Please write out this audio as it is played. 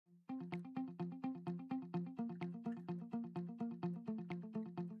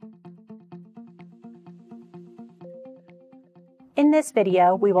In this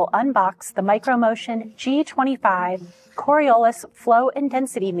video, we will unbox the Micromotion G25 Coriolis Flow and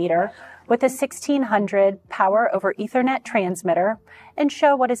Density Meter with a 1600 Power over Ethernet transmitter and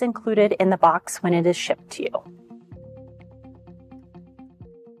show what is included in the box when it is shipped to you.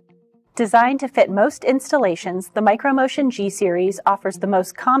 Designed to fit most installations, the Micromotion G Series offers the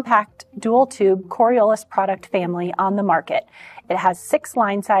most compact dual-tube Coriolis product family on the market. It has 6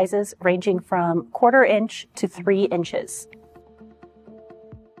 line sizes ranging from 1/4 inch to 3 inches.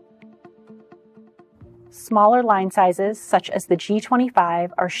 Smaller line sizes, such as the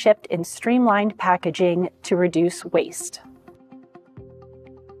G25, are shipped in streamlined packaging to reduce waste.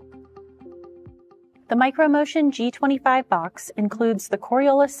 The Micromotion G25 box includes the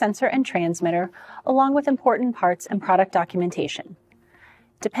Coriolis sensor and transmitter, along with important parts and product documentation.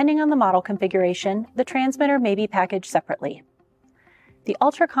 Depending on the model configuration, the transmitter may be packaged separately. The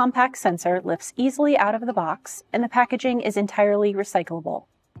ultracompact sensor lifts easily out of the box, and the packaging is entirely recyclable.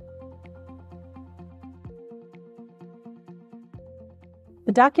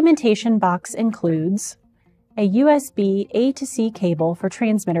 The documentation box includes a USB A to C cable for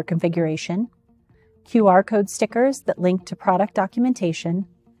transmitter configuration, QR code stickers that link to product documentation,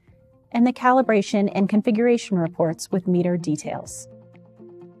 and the calibration and configuration reports with meter details.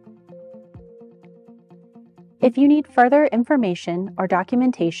 If you need further information or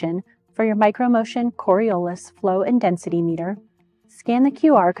documentation for your Micromotion Coriolis Flow and Density Meter, scan the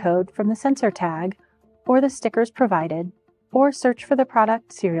QR code from the sensor tag or the stickers provided, or search for the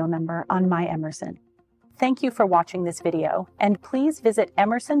product serial number on My Emerson. Thank you for watching this video, and please visit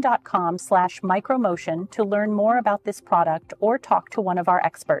emerson.com/micromotion to learn more about this product or talk to one of our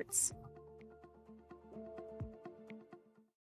experts.